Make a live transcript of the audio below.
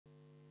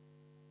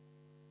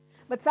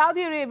But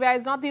Saudi Arabia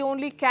is not the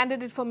only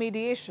candidate for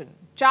mediation.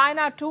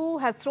 China, too,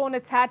 has thrown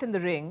its hat in the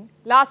ring.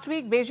 Last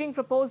week, Beijing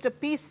proposed a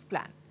peace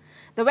plan.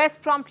 The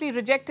West promptly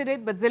rejected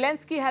it, but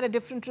Zelensky had a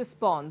different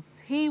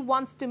response. He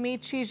wants to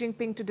meet Xi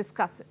Jinping to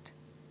discuss it.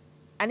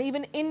 And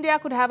even India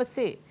could have a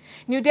say.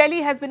 New Delhi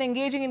has been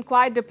engaging in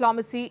quiet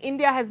diplomacy.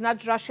 India has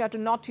nudged Russia to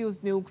not use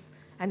nukes,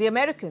 and the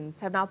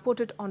Americans have now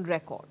put it on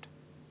record.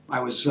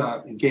 I was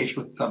engaged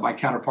with my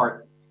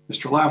counterpart,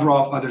 Mr.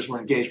 Lavrov. Others were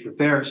engaged with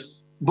theirs.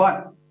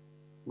 But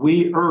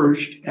we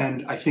urged,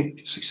 and I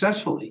think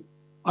successfully,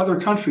 other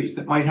countries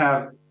that might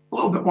have a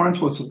little bit more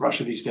influence with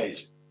Russia these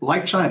days,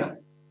 like China,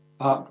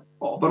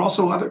 but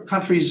also other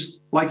countries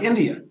like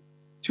India,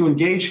 to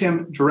engage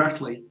him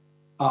directly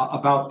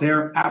about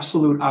their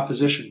absolute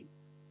opposition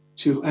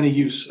to any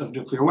use of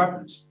nuclear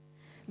weapons.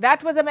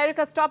 That was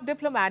America's top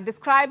diplomat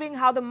describing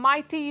how the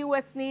mighty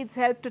U.S. needs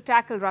help to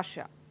tackle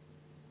Russia.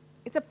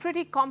 It's a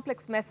pretty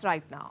complex mess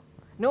right now.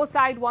 No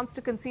side wants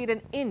to concede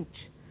an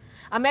inch.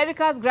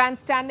 America's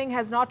grandstanding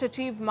has not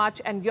achieved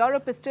much, and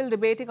Europe is still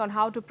debating on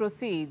how to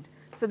proceed.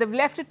 So they've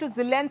left it to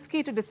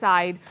Zelensky to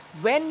decide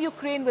when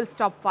Ukraine will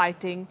stop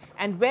fighting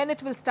and when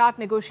it will start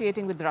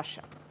negotiating with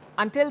Russia.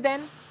 Until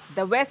then,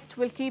 the West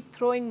will keep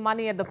throwing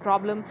money at the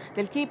problem.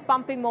 They'll keep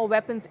pumping more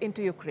weapons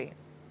into Ukraine.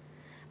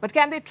 But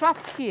can they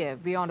trust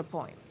Kiev beyond a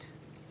point?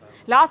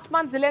 Last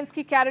month,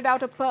 Zelensky carried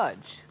out a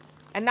purge,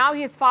 and now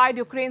he has fired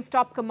Ukraine's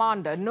top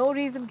commander. No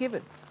reason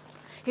given.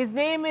 His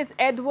name is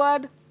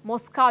Edward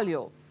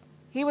Moskalyov.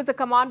 He was the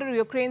commander of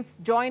Ukraine's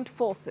joint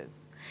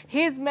forces.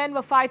 His men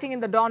were fighting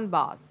in the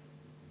Donbass,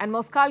 and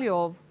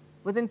Moskalyov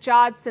was in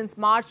charge since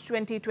March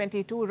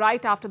 2022,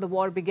 right after the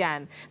war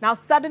began. Now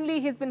suddenly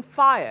he's been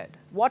fired.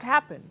 What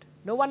happened?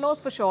 No one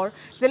knows for sure.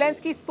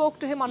 Zelensky spoke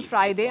to him on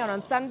Friday, and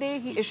on Sunday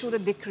he issued a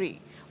decree,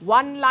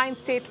 one-line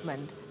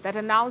statement that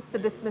announced the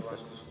dismissal.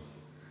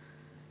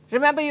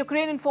 Remember,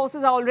 Ukrainian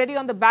forces are already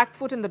on the back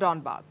foot in the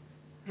Donbass.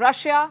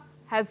 Russia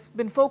has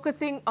been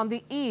focusing on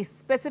the east,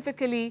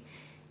 specifically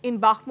in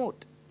Bakhmut.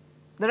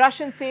 The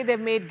Russians say they've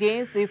made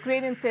gains, the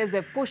Ukrainian says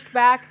they've pushed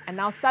back, and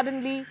now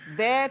suddenly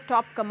their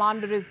top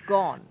commander is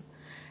gone.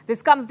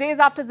 This comes days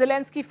after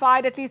Zelensky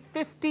fired at least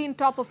 15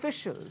 top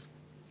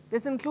officials.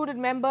 This included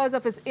members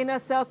of his inner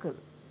circle.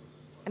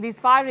 And these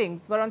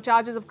firings were on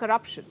charges of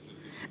corruption.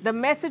 The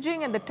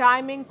messaging and the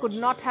timing could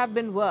not have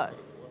been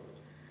worse.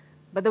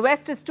 But the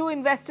West is too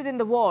invested in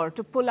the war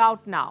to pull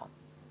out now.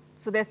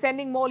 So they're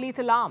sending more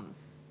lethal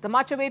arms. The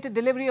much-awaited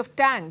delivery of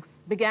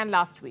tanks began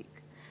last week.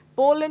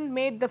 Poland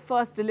made the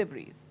first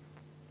deliveries.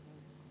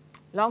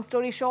 Long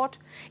story short,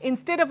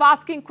 instead of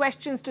asking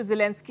questions to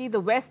Zelensky, the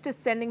West is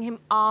sending him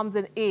arms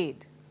and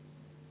aid.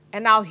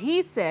 And now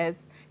he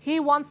says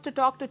he wants to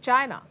talk to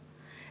China.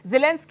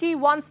 Zelensky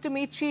wants to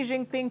meet Xi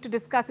Jinping to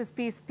discuss his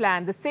peace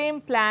plan, the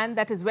same plan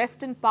that his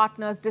Western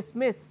partners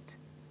dismissed.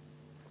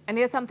 And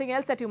here's something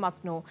else that you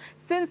must know.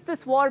 Since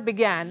this war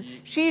began,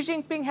 Xi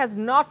Jinping has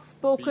not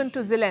spoken to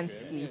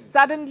Zelensky.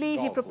 Suddenly,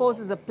 he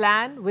proposes a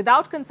plan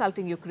without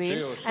consulting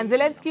Ukraine, and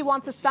Zelensky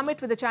wants a summit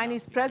with the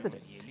Chinese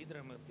president.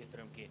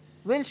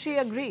 Will Xi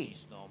agree?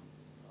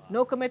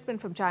 No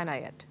commitment from China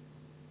yet.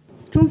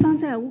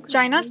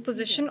 China's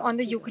position on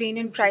the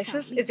Ukrainian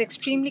crisis is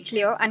extremely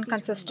clear and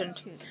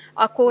consistent.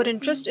 Our core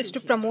interest is to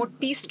promote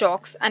peace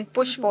talks and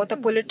push for the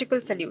political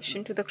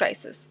solution to the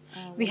crisis.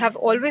 We have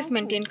always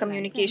maintained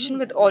communication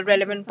with all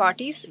relevant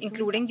parties,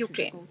 including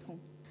Ukraine.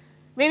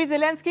 Maybe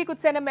Zelensky could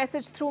send a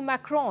message through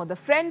Macron. The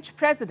French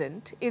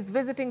president is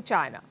visiting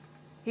China.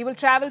 He will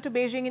travel to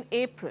Beijing in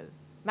April.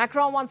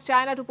 Macron wants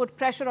China to put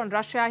pressure on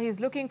Russia.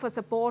 He's looking for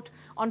support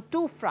on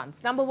two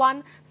fronts. Number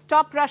one,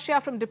 stop Russia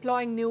from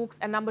deploying nukes.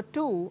 And number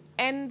two,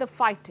 end the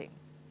fighting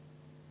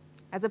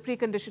as a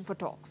precondition for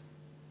talks.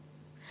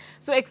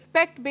 So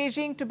expect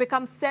Beijing to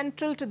become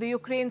central to the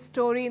Ukraine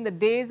story in the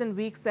days and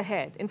weeks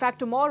ahead. In fact,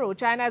 tomorrow,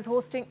 China is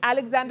hosting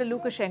Alexander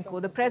Lukashenko,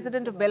 the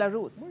president of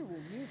Belarus.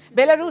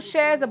 Belarus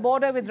shares a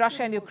border with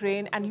Russia and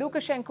Ukraine, and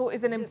Lukashenko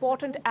is an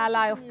important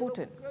ally of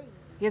Putin.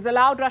 He has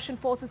allowed Russian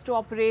forces to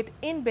operate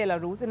in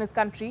Belarus, in his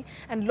country,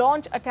 and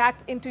launch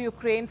attacks into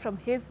Ukraine from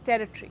his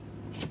territory.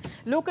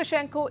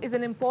 Lukashenko is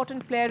an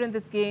important player in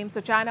this game, so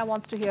China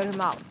wants to hear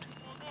him out.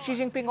 Xi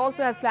Jinping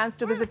also has plans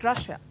to visit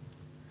Russia.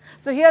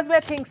 So here's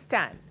where things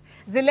stand.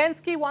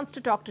 Zelensky wants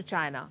to talk to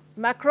China.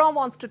 Macron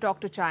wants to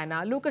talk to China.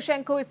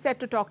 Lukashenko is set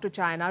to talk to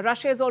China.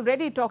 Russia is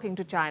already talking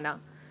to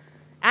China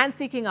and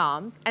seeking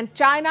arms. And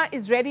China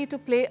is ready to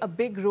play a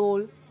big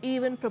role,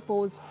 even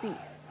propose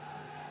peace.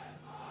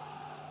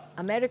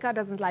 America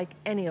doesn't like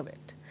any of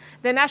it.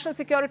 Their National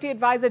Security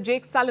Advisor,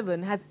 Jake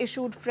Sullivan, has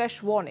issued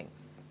fresh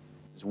warnings.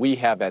 We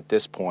have, at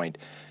this point,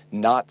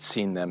 not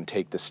seen them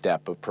take the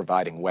step of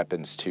providing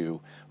weapons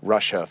to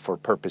Russia for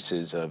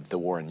purposes of the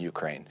war in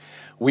Ukraine.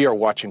 We are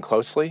watching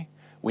closely.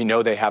 We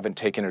know they haven't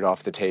taken it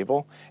off the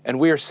table. And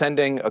we are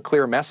sending a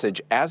clear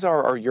message, as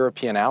are our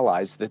European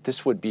allies, that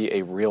this would be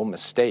a real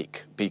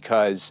mistake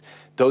because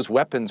those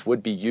weapons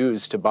would be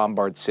used to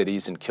bombard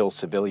cities and kill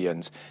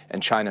civilians,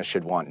 and China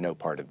should want no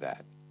part of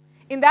that.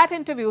 In that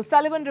interview,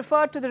 Sullivan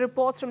referred to the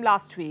reports from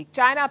last week.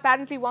 China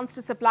apparently wants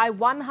to supply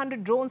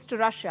 100 drones to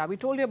Russia. We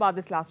told you about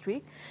this last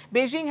week.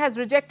 Beijing has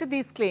rejected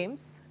these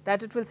claims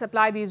that it will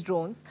supply these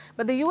drones,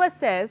 but the US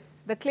says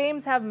the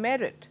claims have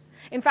merit.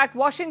 In fact,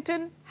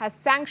 Washington has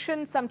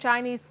sanctioned some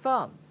Chinese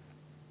firms.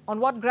 On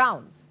what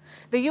grounds?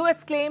 The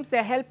US claims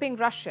they're helping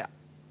Russia.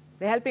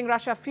 They're helping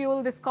Russia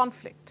fuel this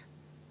conflict.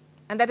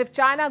 And that if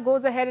China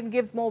goes ahead and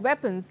gives more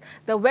weapons,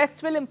 the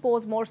West will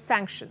impose more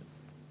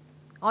sanctions.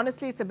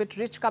 Honestly, it's a bit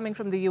rich coming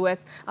from the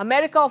US.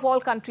 America, of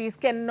all countries,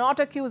 cannot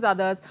accuse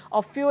others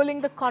of fueling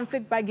the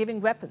conflict by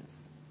giving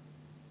weapons.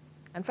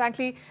 And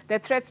frankly, their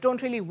threats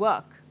don't really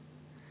work.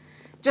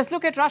 Just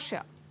look at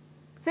Russia.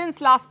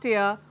 Since last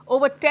year,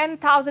 over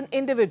 10,000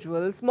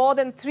 individuals, more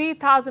than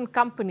 3,000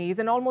 companies,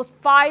 and almost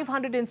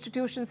 500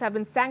 institutions have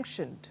been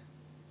sanctioned.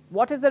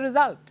 What is the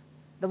result?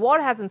 The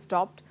war hasn't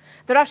stopped.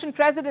 The Russian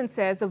president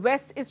says the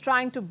West is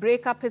trying to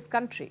break up his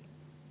country.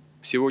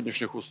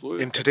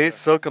 In today's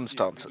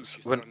circumstances,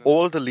 when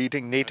all the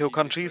leading NATO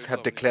countries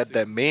have declared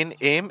their main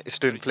aim is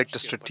to inflict a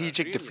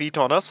strategic defeat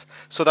on us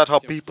so that our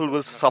people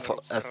will suffer,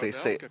 as they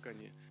say.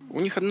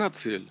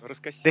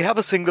 They have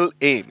a single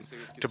aim,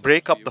 to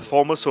break up the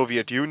former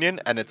Soviet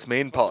Union and its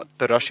main part,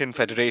 the Russian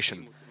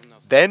Federation.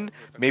 Then,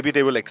 maybe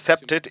they will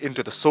accept it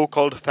into the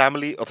so-called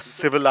family of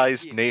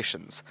civilized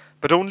nations,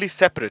 but only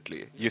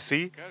separately, you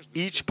see,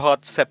 each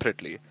part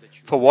separately.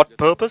 For what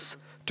purpose?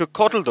 To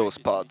coddle those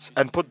parts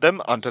and put them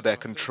under their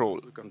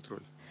control.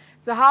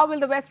 So how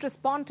will the West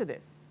respond to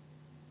this?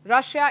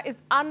 Russia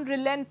is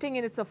unrelenting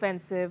in its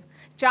offensive.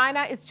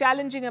 China is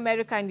challenging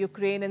America and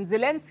Ukraine, and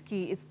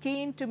Zelensky is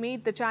keen to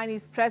meet the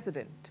Chinese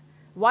president.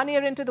 1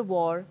 year into the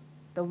war,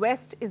 the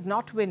West is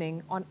not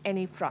winning on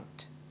any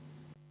front.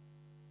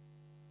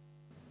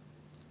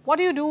 What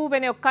do you do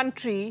when your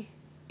country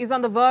is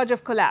on the verge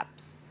of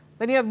collapse,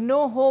 when you have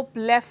no hope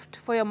left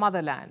for your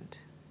motherland?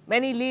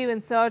 Many leave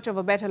in search of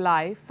a better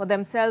life for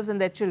themselves and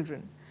their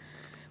children.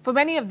 For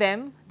many of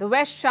them, the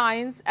West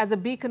shines as a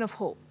beacon of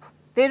hope.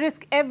 They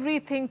risk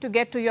everything to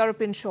get to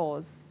European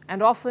shores,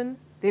 and often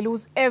they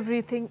lose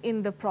everything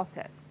in the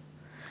process.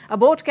 A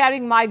boat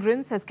carrying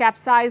migrants has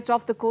capsized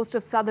off the coast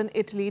of southern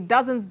Italy.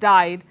 Dozens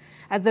died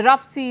as the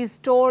rough seas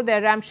tore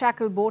their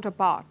ramshackle boat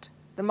apart.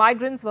 The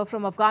migrants were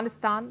from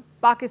Afghanistan,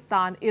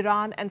 Pakistan,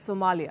 Iran, and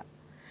Somalia.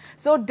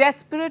 So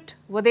desperate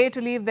were they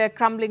to leave their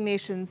crumbling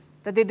nations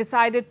that they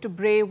decided to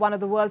brave one of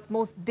the world's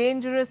most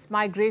dangerous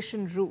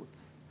migration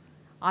routes.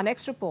 Our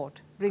next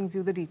report brings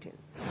you the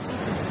details.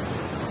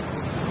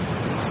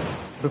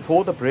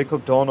 Before the break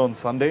of dawn on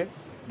Sunday,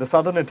 the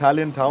southern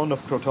Italian town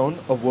of Crotone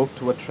awoke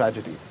to a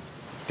tragedy.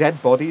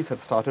 Dead bodies had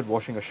started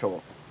washing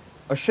ashore.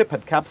 A ship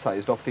had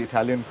capsized off the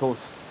Italian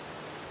coast.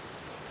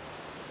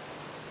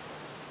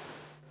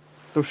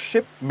 The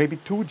ship may be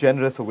too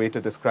generous a way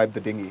to describe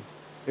the dinghy.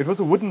 It was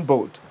a wooden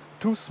boat,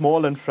 too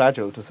small and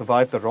fragile to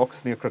survive the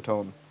rocks near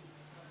Crotone.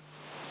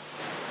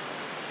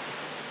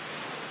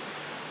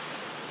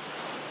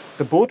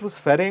 The boat was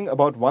ferrying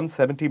about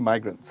 170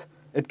 migrants.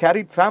 It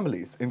carried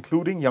families,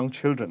 including young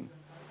children.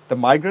 The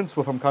migrants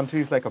were from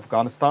countries like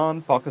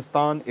Afghanistan,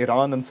 Pakistan,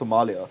 Iran, and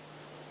Somalia.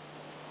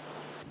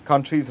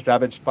 Countries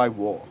ravaged by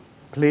war,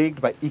 plagued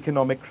by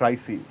economic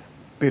crises,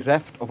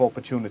 bereft of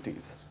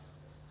opportunities.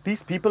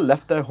 These people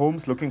left their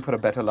homes looking for a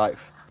better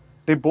life.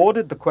 They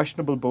boarded the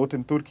questionable boat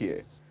in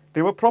Turkey.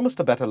 They were promised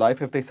a better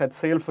life if they set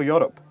sail for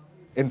Europe.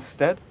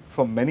 Instead,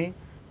 for many,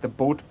 the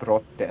boat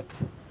brought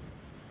death.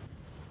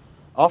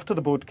 After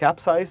the boat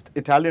capsized,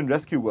 Italian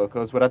rescue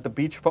workers were at the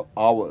beach for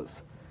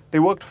hours. They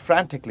worked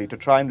frantically to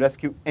try and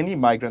rescue any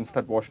migrants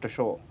that washed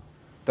ashore.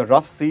 The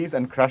rough seas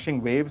and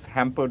crashing waves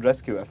hampered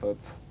rescue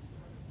efforts.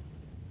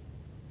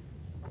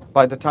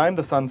 By the time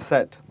the sun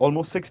set,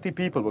 almost 60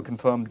 people were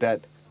confirmed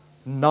dead.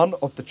 None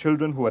of the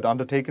children who had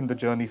undertaken the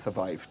journey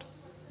survived.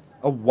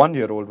 A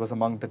 1-year-old was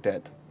among the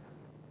dead.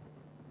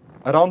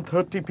 Around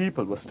 30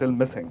 people were still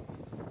missing.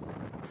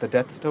 The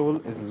death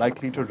toll is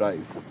likely to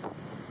rise.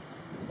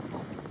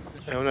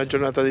 È una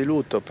giornata di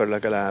lutto per la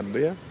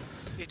Calabria.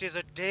 It is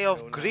a day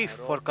of grief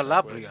for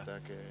Calabria.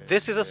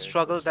 This is a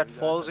struggle that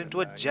falls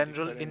into a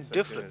general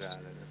indifference.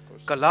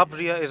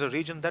 Calabria is a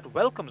region that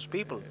welcomes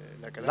people.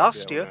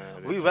 Last year,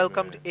 we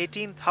welcomed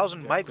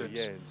 18,000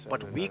 migrants,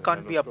 but we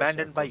can't be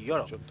abandoned by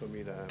Europe.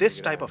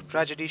 This type of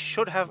tragedy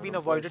should have been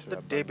avoided the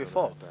day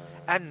before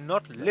and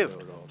not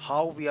lived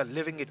how we are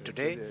living it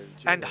today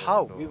and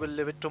how we will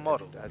live it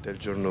tomorrow.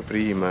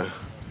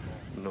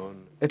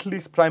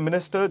 Italy's Prime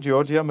Minister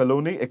Giorgia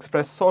Meloni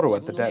expressed sorrow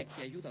at the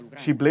deaths.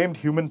 She blamed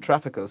human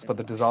traffickers for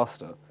the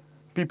disaster,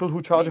 people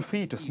who charge a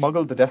fee to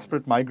smuggle the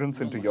desperate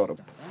migrants into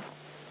Europe.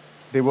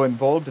 They were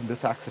involved in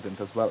this accident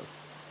as well.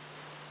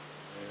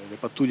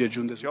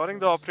 During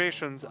the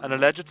operations, an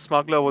alleged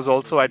smuggler was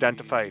also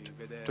identified,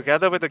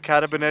 together with the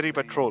Carabinieri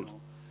patrol,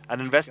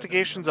 and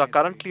investigations are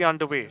currently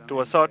underway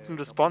to ascertain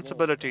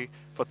responsibility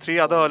for 3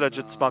 other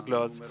alleged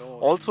smugglers,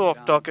 also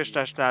of Turkish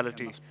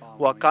nationality,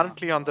 who are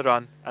currently on the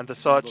run, and the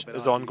search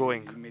is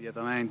ongoing.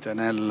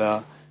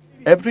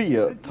 Every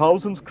year,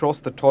 thousands cross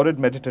the torrid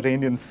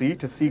Mediterranean Sea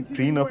to seek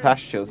greener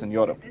pastures in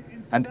Europe.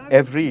 and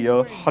every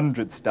year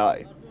hundreds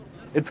die.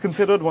 It's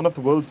considered one of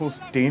the world's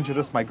most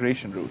dangerous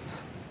migration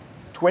routes.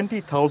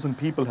 20,000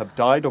 people have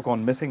died or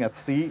gone missing at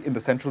sea in the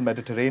central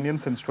Mediterranean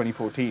since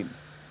 2014.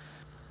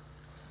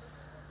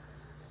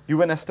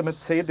 UN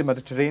estimates say the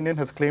Mediterranean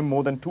has claimed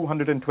more than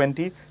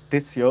 220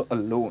 this year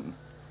alone.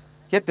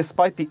 Yet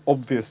despite the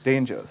obvious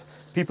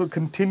dangers, people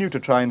continue to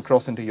try and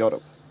cross into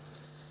Europe.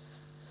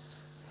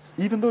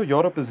 Even though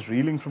Europe is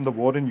reeling from the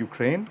war in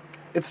Ukraine,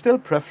 it's still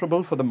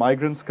preferable for the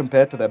migrants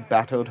compared to their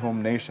battered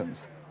home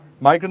nations.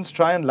 Migrants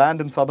try and land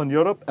in southern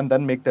Europe and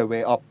then make their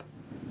way up.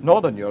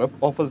 Northern Europe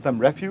offers them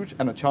refuge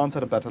and a chance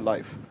at a better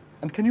life.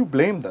 And can you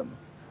blame them?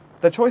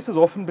 Their choice is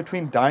often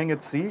between dying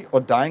at sea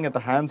or dying at the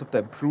hands of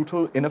their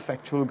brutal,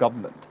 ineffectual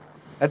government.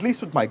 At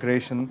least with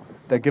migration,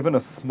 they're given a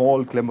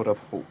small glimmer of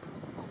hope.